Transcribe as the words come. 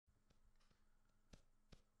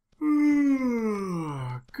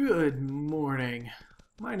Good morning.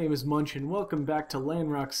 My name is Munch and welcome back to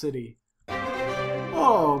Landrock City.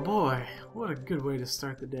 Oh boy, what a good way to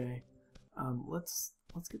start the day. Let's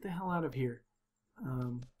get the hell out of here.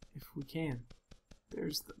 If we can.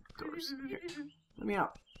 There's the doors. Okay. Let me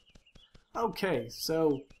out. Okay,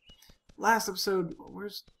 so last episode,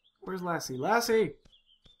 where's Lassie? Lassie!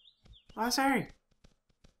 Lassie!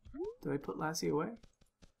 Did I put Lassie away?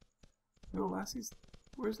 No, Lassie's...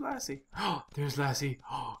 Where's Lassie? Oh, there's Lassie.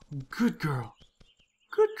 Oh, good girl.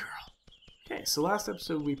 Good girl. Okay, so last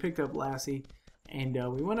episode we picked up Lassie, and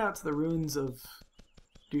we went out to the ruins of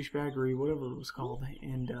Douchebaggery, whatever it was called,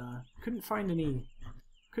 and couldn't find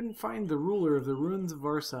the ruler of the ruins of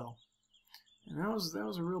Varcel. And that was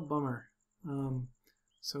a real bummer.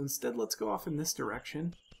 So instead, let's go off in this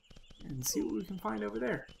direction and see what we can find over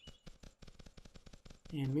there.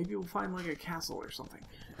 And maybe we'll find like a castle or something.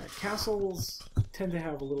 Castles tend to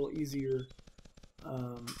have a little easier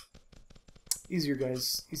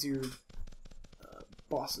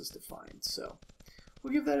bosses to find. So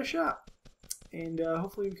we'll give that a shot, and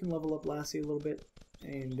hopefully we can level up Lassie a little bit.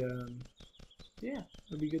 And yeah,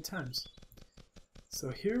 it'll be good times. So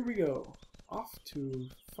here we go, off to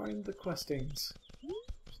find the questings.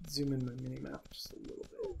 Should zoom in my mini map just a little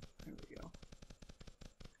bit. There we go.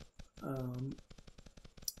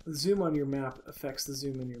 The zoom on your map affects the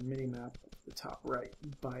zoom in your mini-map at the top right,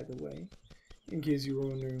 by the way, in case you were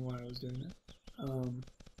wondering why I was doing that.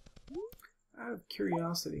 Out of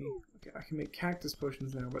curiosity, okay, I can make cactus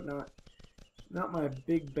potions now, but not my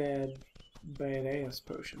big badass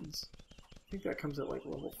potions. I think that comes at like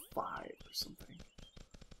level 5 or something.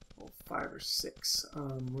 Level 5 or 6,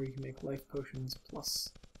 where you can make life potions plus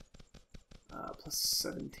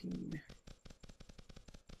 17.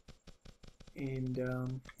 And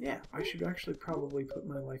yeah, I should actually probably put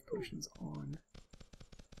my life potions on.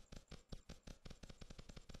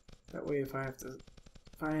 That way, if I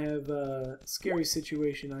have a scary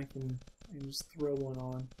situation, I can just throw one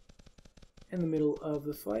on in the middle of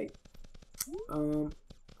the fight.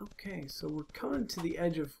 Okay, so we're coming to the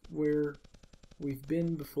edge of where we've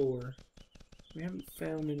been before. We haven't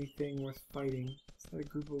found anything worth fighting. Is that a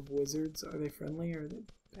group of wizards? Are they friendly or are they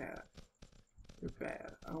bad? They're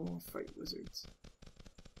bad. I don't want to fight wizards.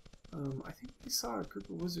 I think we saw a group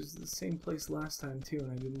of wizards at the same place last time too,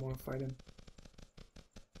 and I didn't want to fight them.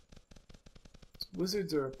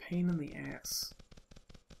 Wizards are a pain in the ass.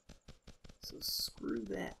 So screw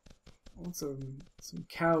that. I want some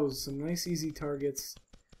cows, some nice easy targets,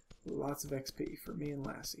 with lots of XP for me and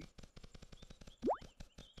Lassie.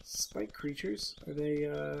 Spike creatures, are they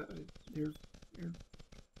they're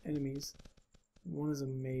enemies. One is a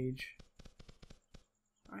mage.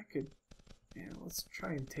 I could, yeah, let's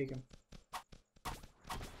try and take him.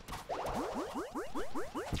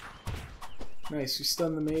 Nice, we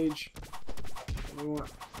stun the mage. What do we want?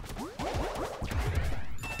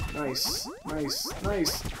 Nice, nice,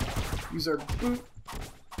 nice. Use our boot.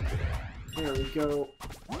 There we go.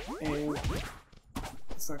 And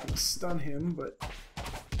it's not going to stun him, but...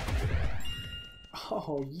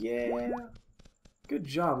 Oh, yeah. Good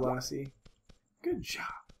job, Lassie. Good job.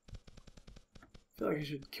 I feel like I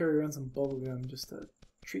should carry around some bubblegum just to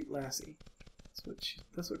treat Lassie.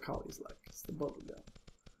 That's what Collie's like. It's the bubblegum.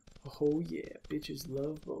 Oh yeah, bitches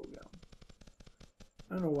love bubblegum.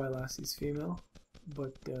 I don't know why Lassie's female,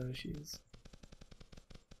 but she is.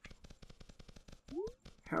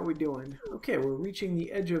 How are we doing? Okay, we're reaching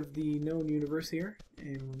the edge of the known universe here,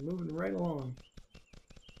 and we're moving right along.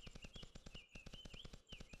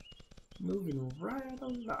 Moving right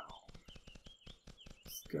along.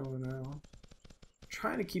 What's going on?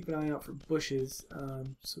 Trying to keep an eye out for bushes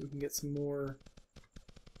so we can get some more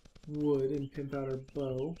wood and pimp out our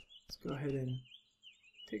bow. Let's go ahead and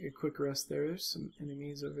take a quick rest there. There's some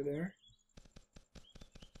enemies over there.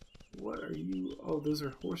 What are you? Oh, those are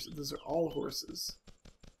horses. Those are all horses.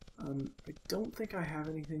 I don't think I have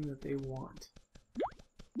anything that they want,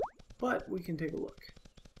 but we can take a look.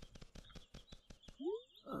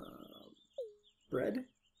 Bread?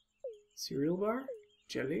 Cereal bar?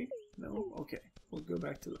 Jelly? No? Okay. We'll go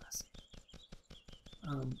back to Lassie. I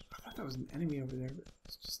thought that was an enemy over there, but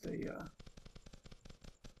it's just a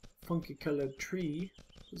funky colored tree.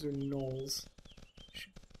 Those are gnolls.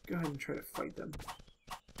 Should go ahead and try to fight them.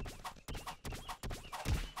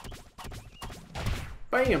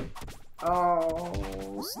 Bam!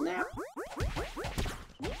 Oh, snap!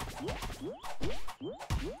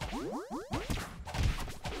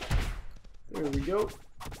 There we go.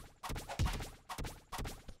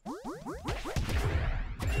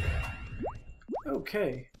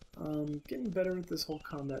 Okay, getting better at this whole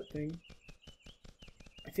combat thing.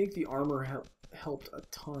 I think the armor helped a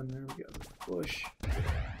ton. There we go. The bush. Go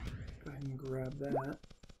ahead and grab that.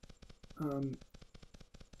 And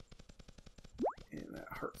that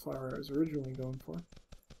heart flower I was originally going for.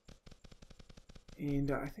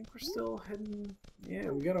 And I think we're still heading. Yeah,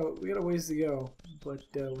 we got a ways to go, but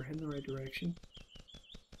we're heading the right direction.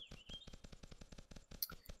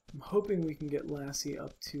 I'm hoping we can get Lassie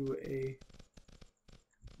up to a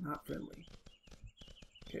not friendly.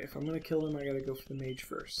 Okay, if I'm gonna kill him, I gotta go for the mage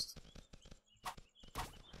first.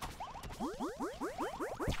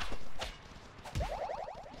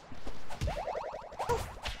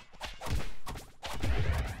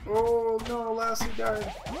 Oh no, Lassie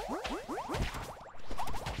died.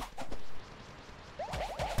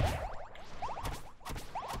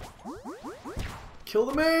 Kill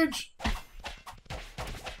the mage!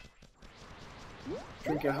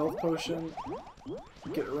 Drink a health potion.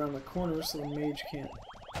 Get around the corner so the mage can't.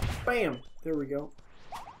 Bam! There we go.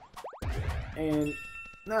 And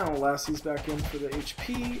now Lassie's back in for the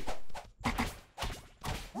HP.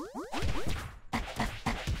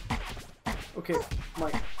 Okay,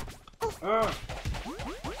 my...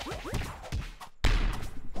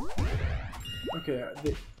 Okay,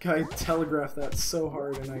 the guy telegraphed that so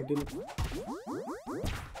hard and I didn't...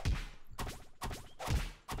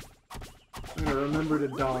 I'm gonna remember to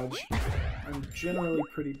dodge. I'm generally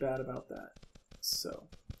pretty bad about that. So...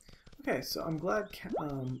 Okay, so I'm glad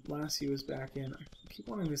Lassie was back in. I keep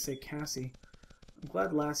wanting to say Cassie. I'm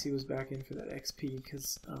glad Lassie was back in for that XP,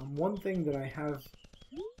 because one thing that I have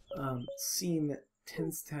seen that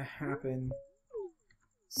tends to happen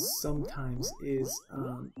sometimes is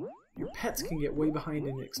your pets can get way behind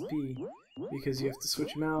in XP because you have to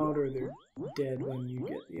switch them out or they're dead when you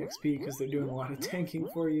get the XP because they're doing a lot of tanking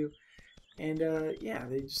for you. And yeah,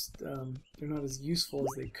 they just they're not as useful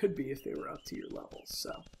as they could be if they were up to your level.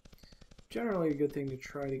 So generally a good thing to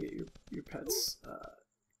try to get your pets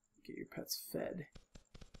fed.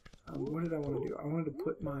 What did I want to do? I wanted to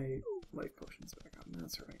put my life potions back on.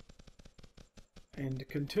 That's right. And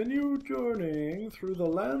continue journeying through the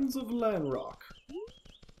lands of Lanrock.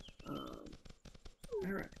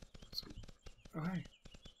 Alright. Oh, hey.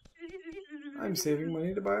 I'm saving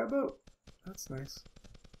money to buy a boat. That's nice.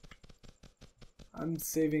 I'm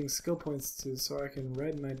saving skill points so I can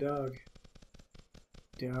ride my dog.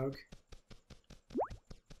 Dog.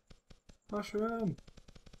 Mushroom.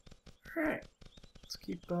 Alright. Let's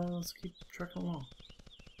keep trucking along.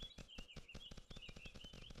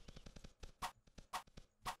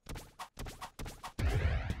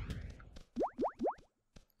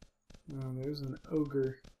 Oh, there's an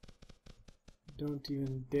ogre. Don't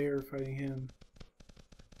even dare fighting him.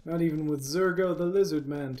 Not even with Zurgo the Lizard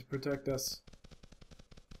Man to protect us.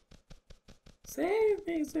 Save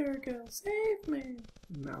me, Zurgo! Save me!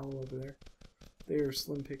 An owl over there. They are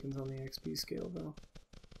slim pickings on the XP scale, though.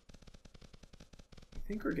 I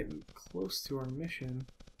think we're getting close to our mission.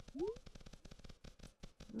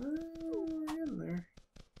 We're getting there.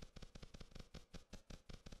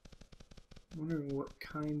 Wondering what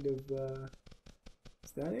kind of,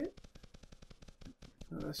 is that it?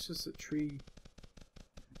 No, that's just a tree.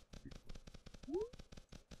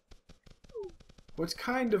 What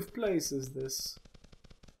kind of place is this?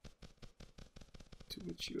 To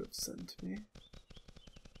which you have sent me.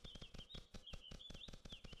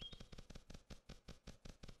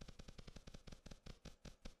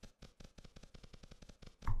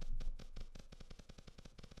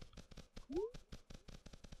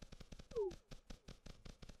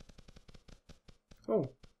 Oh,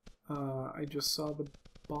 I just saw the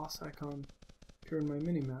boss icon appear in my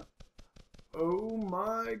minimap. Oh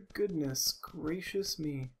my goodness gracious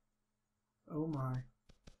me. Oh my.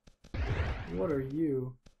 What are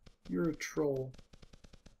you? You're a troll.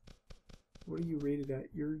 What are you rated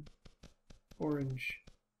at? You're orange.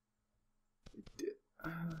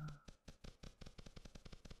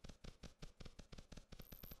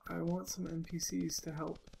 I want some NPCs to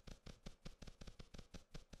help.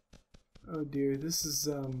 Oh dear, this is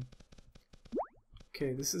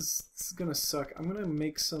okay, this is gonna suck. I'm gonna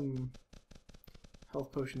make some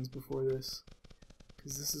health potions before this,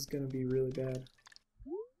 because this is gonna be really bad.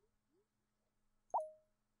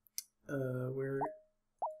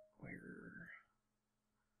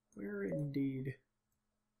 Where indeed?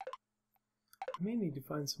 I may need to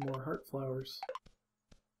find some more heart flowers.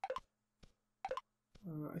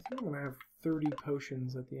 I think I'm gonna have 30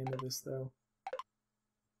 potions at the end of this, though.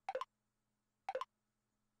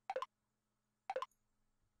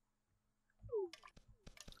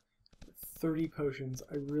 30 potions.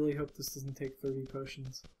 I really hope this doesn't take 30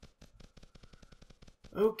 potions.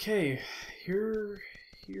 Okay, here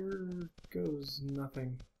goes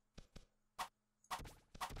nothing.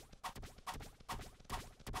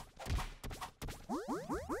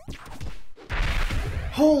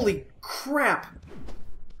 Holy crap!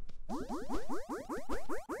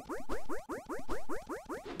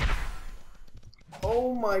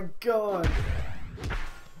 Oh my god!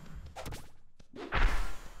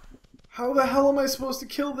 How the hell am I supposed to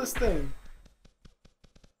kill this thing?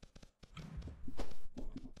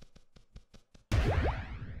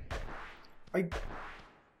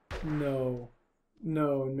 No.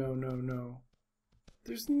 No, no, no, no.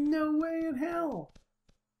 There's no way in hell!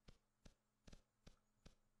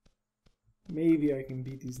 Maybe I can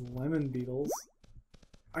beat these lemon beetles.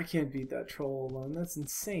 I can't beat that troll alone. That's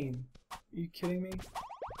insane. Are you kidding me?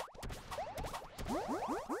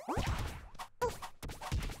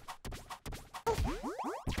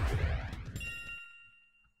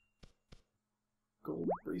 Gold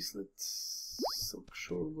bracelets, silk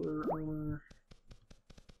shoulder armor.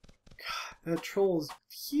 God, that troll is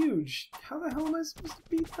huge. How the hell am I supposed to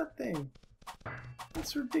beat that thing?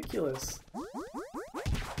 That's ridiculous.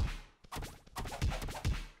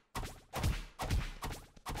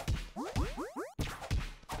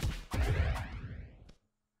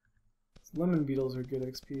 Lemon beetles are good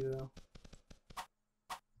XP though.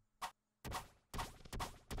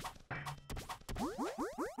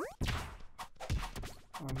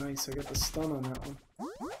 Oh nice, I got the stun on that one.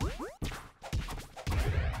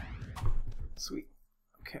 Sweet.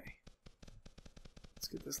 Okay. Let's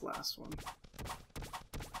get this last one.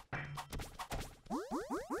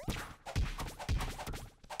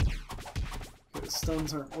 Okay, the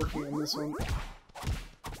stuns aren't working on this one.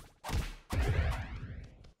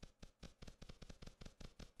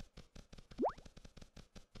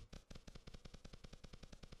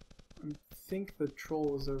 I think the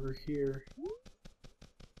troll is over here.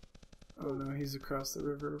 Oh no, he's across the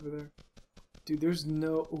river over there. Dude, there's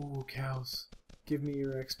no... Ooh, cows. Give me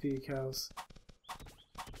your XP, cows.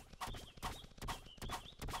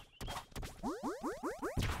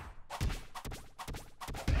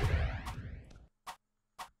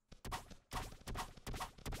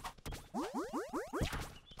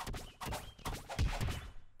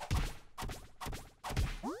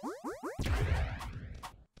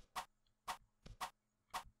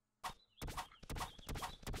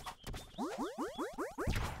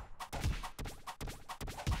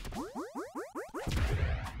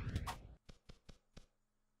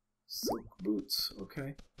 Silk boots,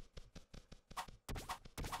 okay.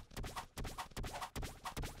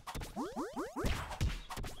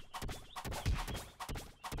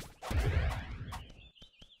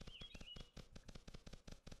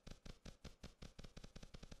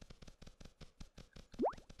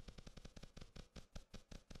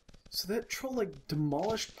 So that troll like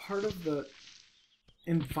demolished part of the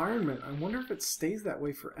environment. I wonder if it stays that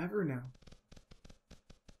way forever now.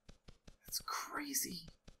 That's crazy.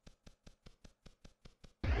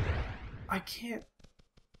 I can't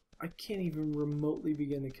even remotely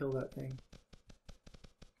begin to kill that thing.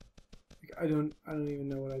 Like, I don't even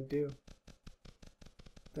know what I'd do.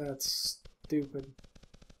 That's stupid.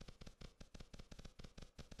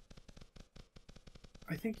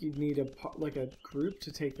 I think you'd need a group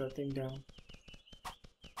to take that thing down.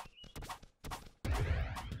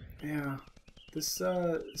 Yeah, this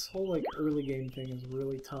whole like early game thing is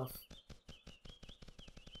really tough.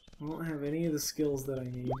 I don't have any of the skills that I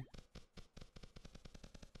need.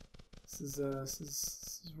 This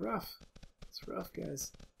is rough. It's rough,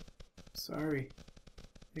 guys. Sorry.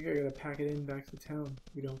 I think I gotta pack it in back to town.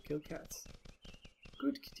 We don't kill cats.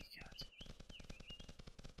 Good kitty cat.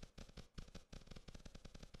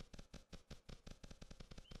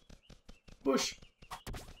 Bush!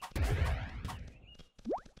 Are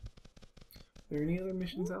there any other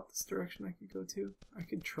missions out this direction I could go to? I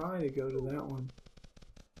could try to go to that one.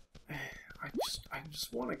 I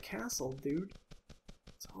just want a castle, dude.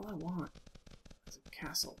 That's all I want. Is a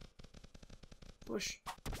castle. Bush.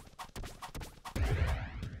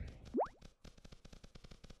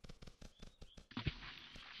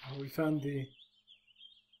 Oh, we found the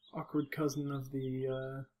awkward cousin of the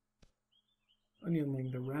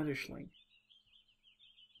onionling, the radishling.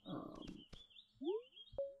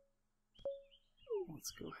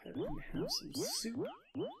 Let's go ahead and have some soup.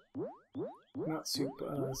 Not soup,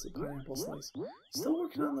 it's a pineapple slice. Still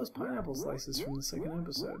working on those pineapple slices from the second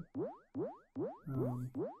episode.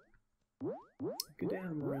 Good to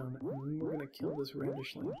have him around, and then we're gonna kill this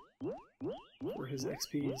radishling for his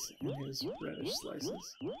XPs and his radish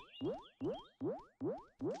slices.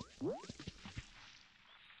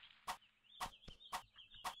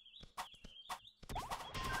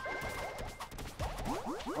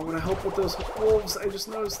 I want to help with those wolves, I just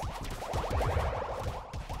noticed.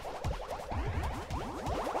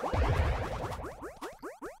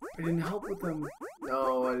 I didn't help with them.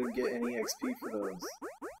 No, I didn't get any XP for those.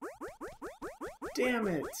 Damn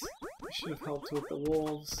it! I should have helped with the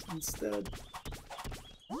wolves instead.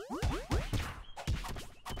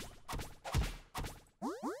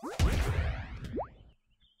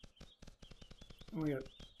 Only got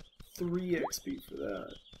 3 XP for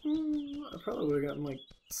that. I probably would have gotten like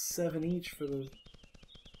 7 each for the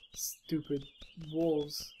stupid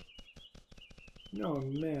wolves. No,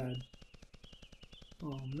 I'm mad.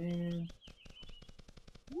 Oh man.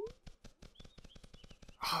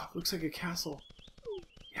 Ah, looks like a castle.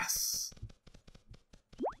 Yes!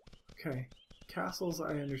 Okay, castles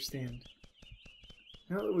I understand.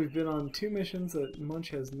 Now that we've been on 2 missions that Munch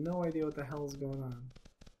has no idea what the hell is going on.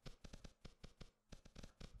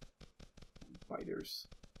 Biters.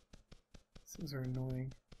 These things are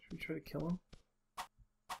annoying. Should we try to kill them?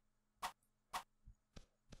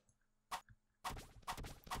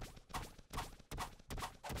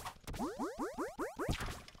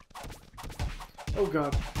 Oh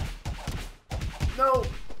god. No!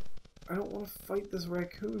 I don't want to fight this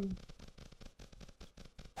raccoon.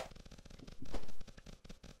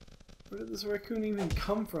 Where did this raccoon even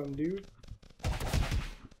come from, dude?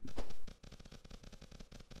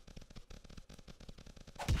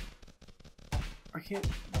 I can't...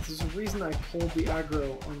 There's a reason I pulled the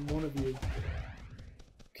aggro on one of you.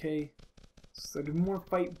 Okay? So I did more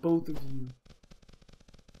fight both of you.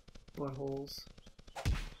 Buttholes.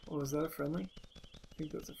 Oh, is that a friendly? I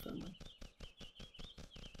think that's a friendly.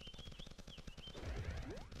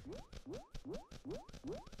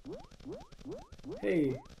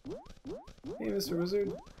 Hey! Hey, Mr.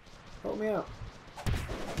 Wizard! Help me out!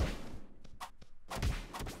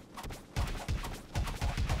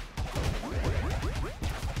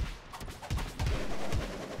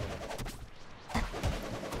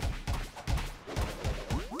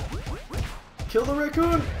 Kill the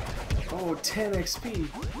raccoon! Oh, 10 XP!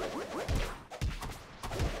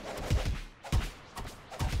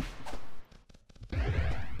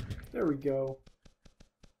 There we go.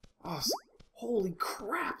 Oh, holy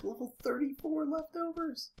crap! Level 34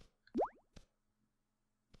 leftovers!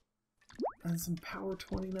 And some power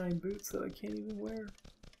 29 boots that I can't even wear.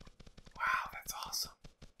 Wow, that's awesome.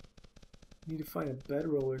 Need to find a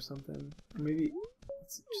bedroll or something. Or maybe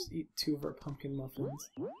let's just eat 2 of our pumpkin muffins.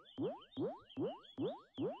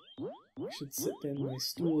 I should sit in my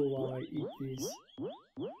stool while I eat these.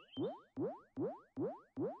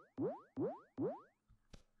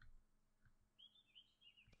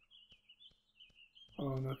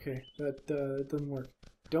 Oh, okay, that doesn't work.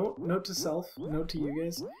 Don't, note to self, note to you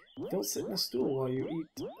guys, don't sit in a stool while you eat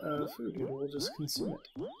food, it will just consume it.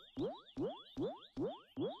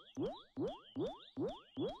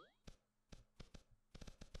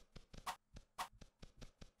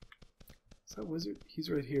 Is that wizard? He's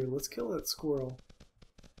right here. Let's kill that squirrel.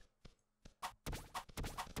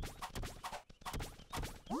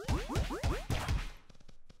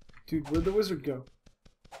 Dude, where'd the wizard go?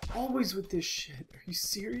 Always with this shit. Are you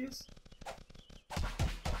serious?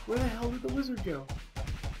 Where the hell did the wizard go?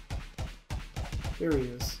 There he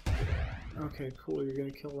is. Okay, cool. You're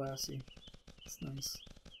gonna kill Lassie. That's nice.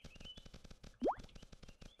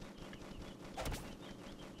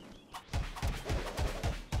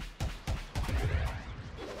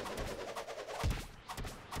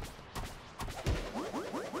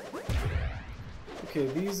 Okay,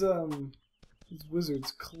 these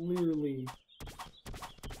wizards clearly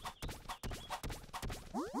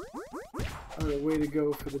are the way to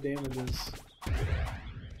go for the damages.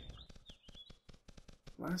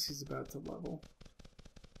 Lassie's about to level.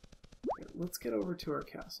 Okay, let's get over to our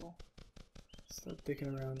castle. Start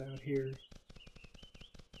dicking around out here.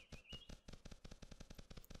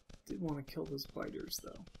 Did want to kill those biters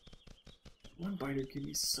though. One biter gives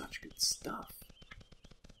me such good stuff.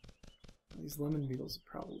 These lemon beetles would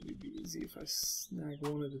probably be easy if I snag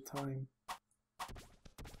one at a time.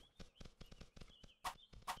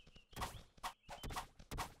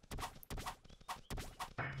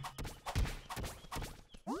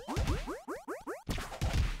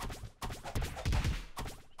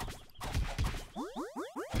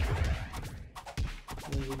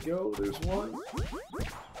 There we go, there's one.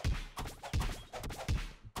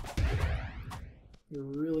 You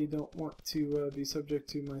really don't want to be subject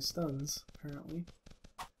to my stuns, apparently.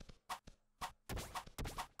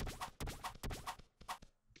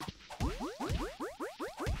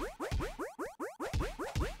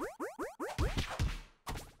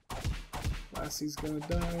 Lassie's gonna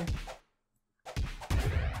die.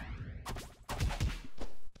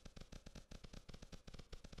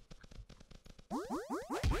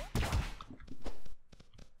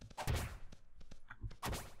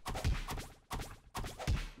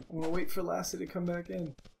 I want to wait for Lassie to come back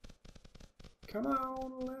in. Come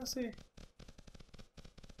on, Lassie.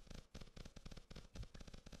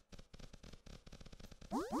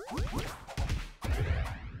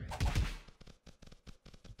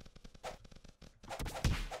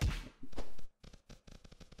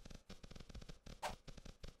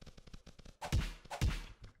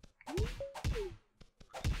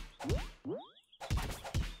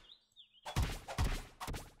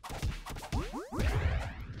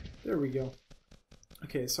 There we go.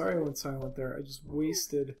 Okay, sorry I went silent there. I just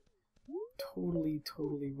wasted, totally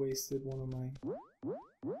wasted one of my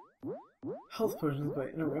health potions by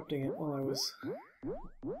interrupting it while I was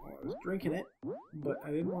drinking it. But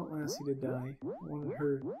I didn't want Lassie to die. I wanted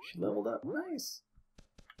her. She leveled up. Nice.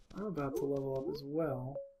 I'm about to level up as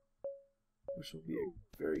well, which will be a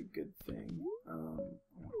very good thing.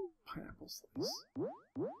 Pineapple slice.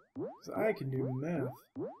 So I can do math.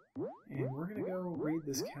 And we're gonna go raid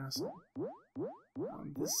this castle.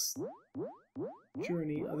 This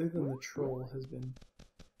journey, other than the troll, has been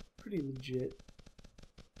pretty legit.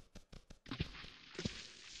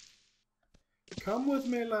 Come with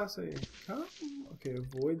me, Lassie. Come. Okay,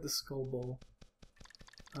 avoid the skull bowl.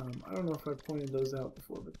 I don't know if I've pointed those out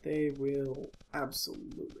before, but they will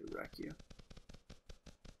absolutely wreck you.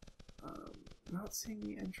 Not seeing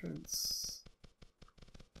the entrance.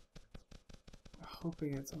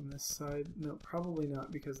 Hoping it's on this side. No, probably not,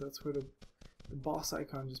 because that's where the boss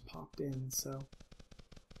icon just popped in, so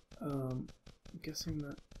I'm guessing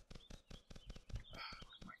that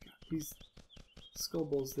oh my god, these skull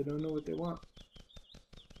bowls, they don't know what they want.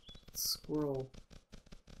 Squirrel,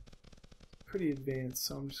 pretty advanced,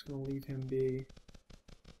 so I'm just gonna leave him be.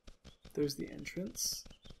 There's the entrance,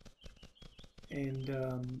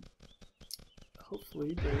 and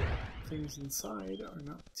hopefully the things inside are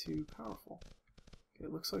not too powerful.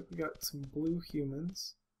 It looks like we got some blue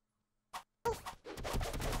humans. Go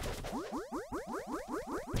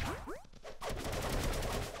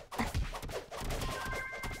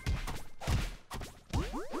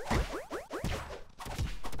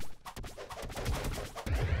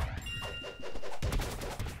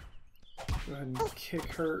ahead and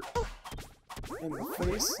kick her in the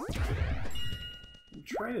face. And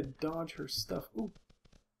try to dodge her stuff. Ooh.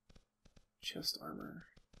 Chest armor.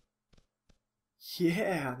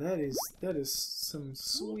 Yeah, that is some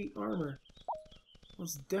sweet armor.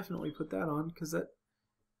 Let's definitely put that on, because that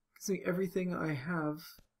gives me everything I have,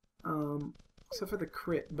 except for the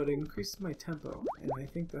crit, but it increases my tempo, and I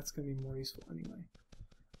think that's going to be more useful anyway.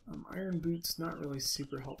 Iron boots, not really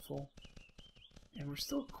super helpful, and we're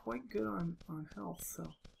still quite good on health, so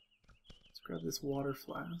let's grab this water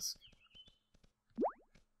flask.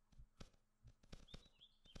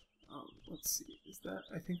 Let's see, is that,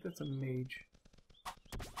 I think that's a mage.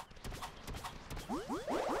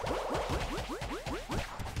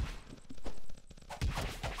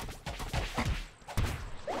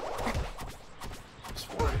 Just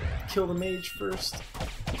want to kill the mage first.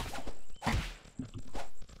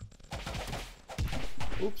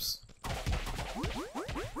 Oops.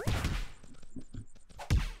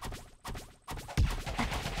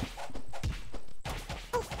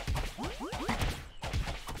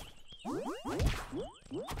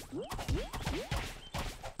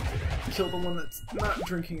 Kill the one that's not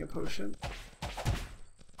drinking a potion.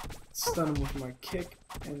 Stun him with my kick,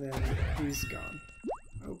 and then he's gone.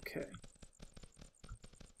 Okay.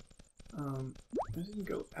 That didn't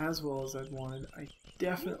go as well as I'd wanted. I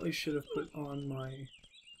definitely should have put on my...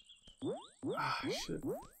 I should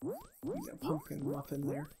have used a pumpkin muffin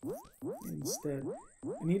there instead.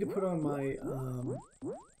 I need to put on my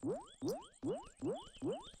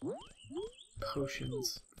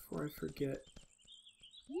potions before I forget.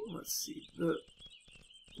 Let's see. The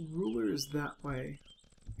ruler is that way.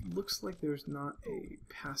 It looks like there's not a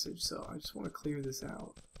passage, so I just want to clear this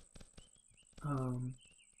out.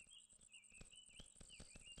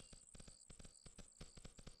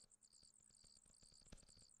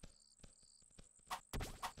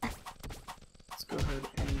 Let's go ahead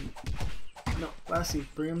and... No, Lassie,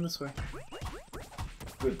 bring him this way.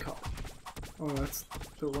 Good call. Oh, that's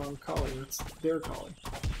the wrong collie. That's their collie.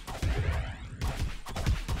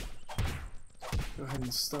 Go ahead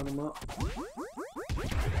and stun him up.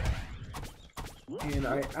 And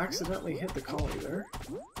I accidentally hit the collie there,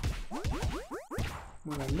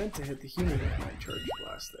 when I meant to hit the human with my charge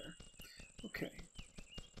blast there. Okay,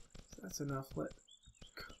 so that's enough.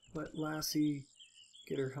 Let Lassie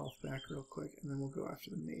get her health back real quick, and then we'll go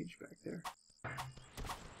after the mage back there.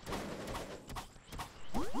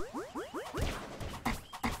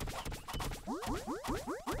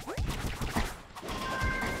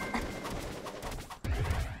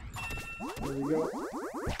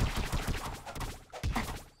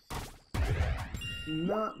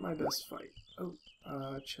 not my best fight. Oh,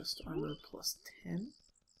 chest armor plus 10.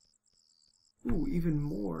 Ooh, even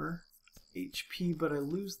more HP, but I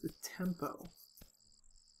lose the tempo.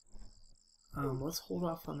 Let's hold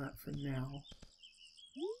off on that for now.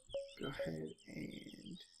 Go ahead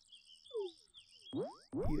and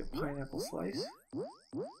eat a pineapple slice.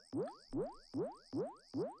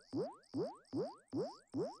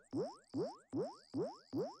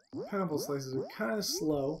 Pineapple slices are kind of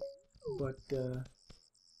slow, but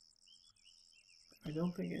I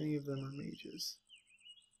don't think any of them are mages.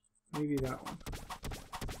 Maybe that one.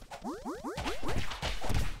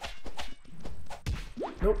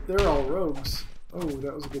 Nope, they're all rogues. Oh,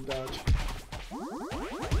 that was a good dodge.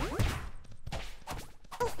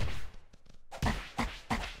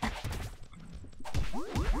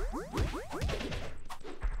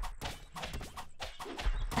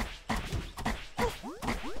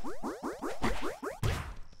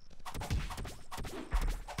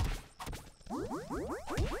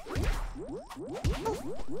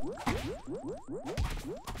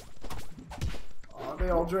 Oh, they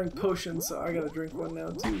all drank potions, so I gotta drink one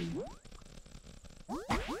now too.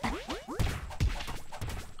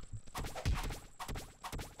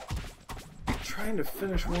 I'm trying to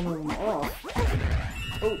finish one of them off.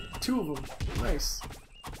 Oh, two of them. Nice.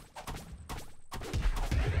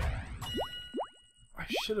 I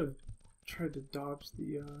should have tried to dodge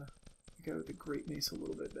the guy with the great mace a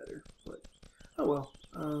little bit better, but oh well.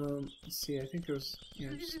 Let's see. I think there's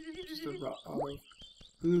just a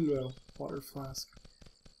water flask,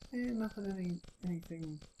 and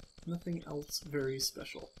nothing else very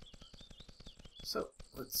special. So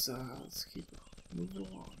let's keep moving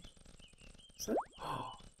along. Is that?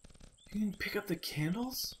 Oh, you can pick up the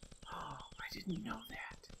candles? Oh, I didn't know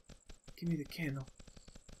that. Give me the candle.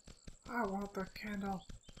 I want the candle.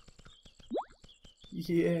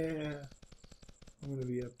 Yeah, I'm gonna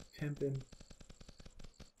be a pimpin'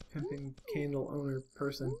 candle owner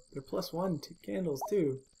person. They're +1 to candles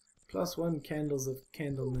too. +1 candles of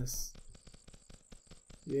candleness.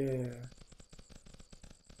 Yeah.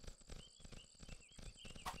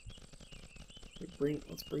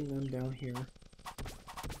 Let's bring them down here.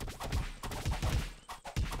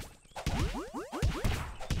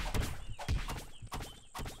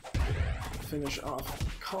 Finish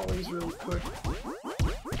off collies really quick.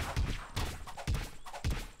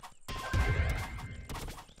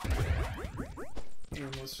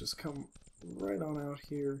 And let's just come right on out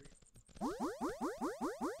here.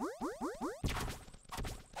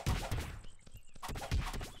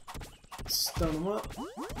 Stun them up.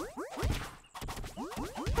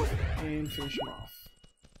 And finish them off.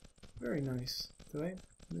 Very nice. Did I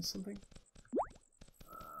miss something?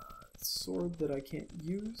 Sword that I can't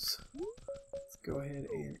use. Let's go ahead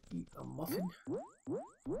and eat a muffin.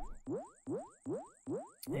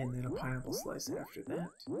 And then a pineapple slice after that.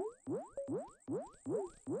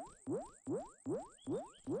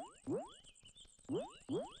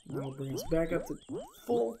 That'll bring us back up to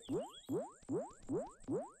full.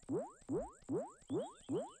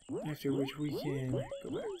 After which we can go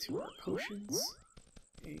back to our potions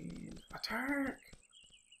and attack!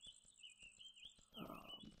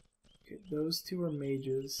 Okay, those two are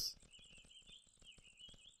mages.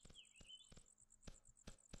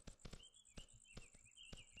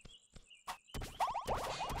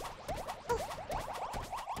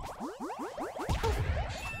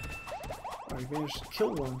 I managed to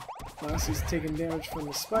kill one. Lassie's taking damage from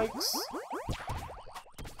the spikes.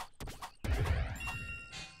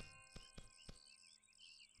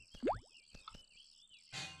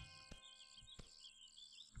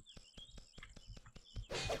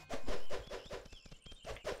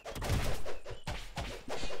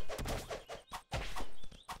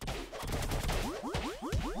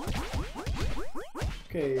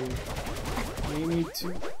 Okay, we need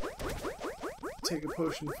to take a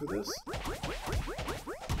potion for this.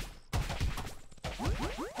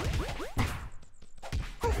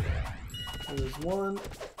 There's one.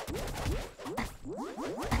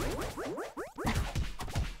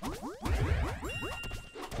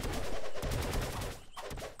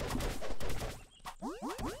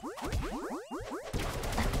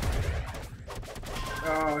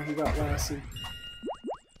 Oh, he got Lassie.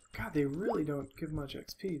 God, they really don't give much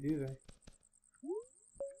XP, do they?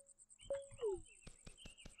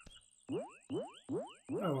 Oh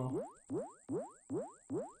well.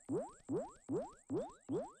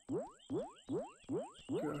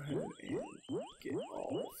 Go ahead and get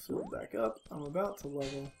all filled back up. I'm about to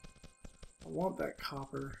level. I want that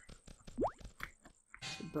copper.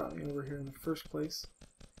 It brought me over here in the first place.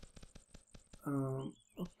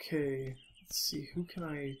 Okay, let's see, who can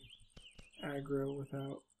I aggro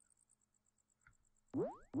without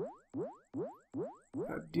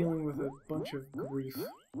dealing with a bunch of grief.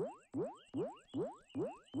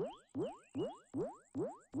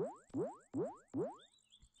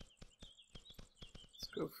 Let's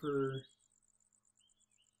go for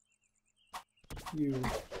you.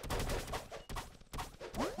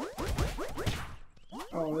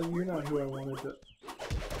 Oh, you're not who I wanted to.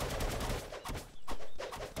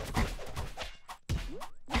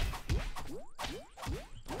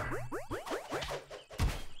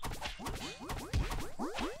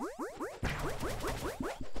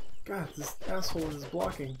 God, this asshole is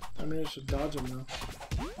blocking. I managed to dodge him though.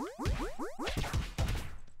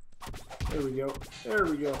 There we go. There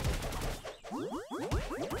we go.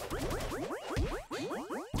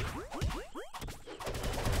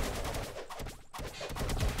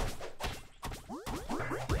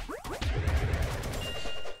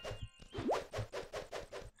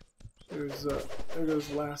 There goes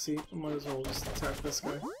Lassie. I might as well just attack this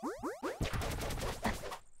guy.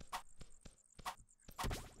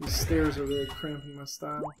 These stairs are really cramping my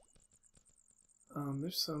style.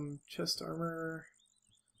 There's some chest armor.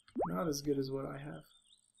 Not as good as what I have.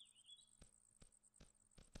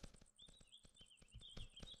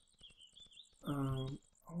 I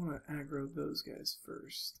want to aggro those guys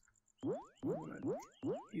first. I want to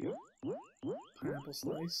eat a pineapple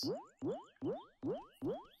slice.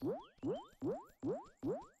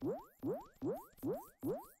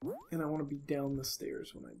 And I want to be down the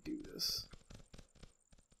stairs when I do this.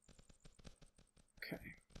 Okay.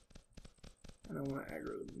 And I want to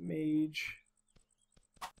aggro the mage.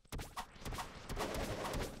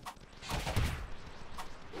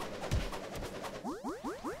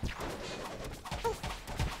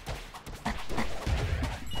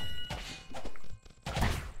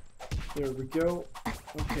 There we go.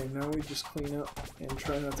 Okay, now we just clean up and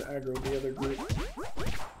try not to aggro the other group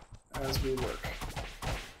as we work.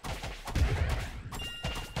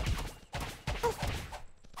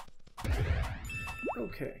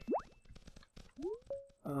 Okay.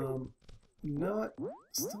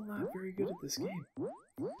 Still not very good at this game.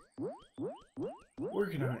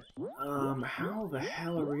 Working on it. How the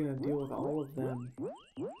hell are we gonna deal with all of them?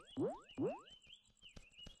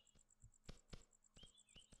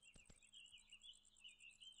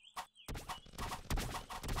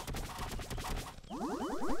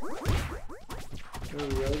 There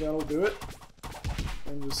we go, that'll do it.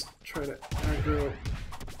 And just try to aggro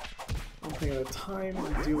one thing at a time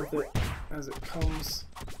and deal with it as it comes.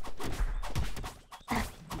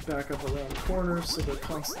 Back up around corners so they're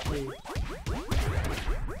constantly...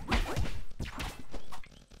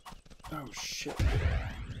 Oh shit.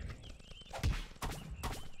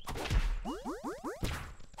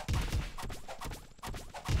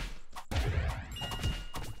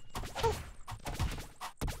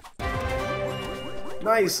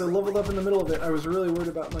 Nice! I leveled up in the middle of it. I was really worried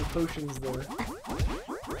about my potions there.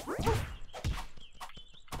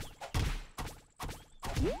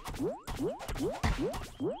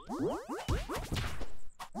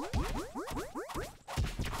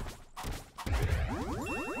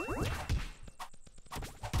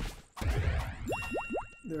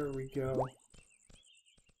 There we go.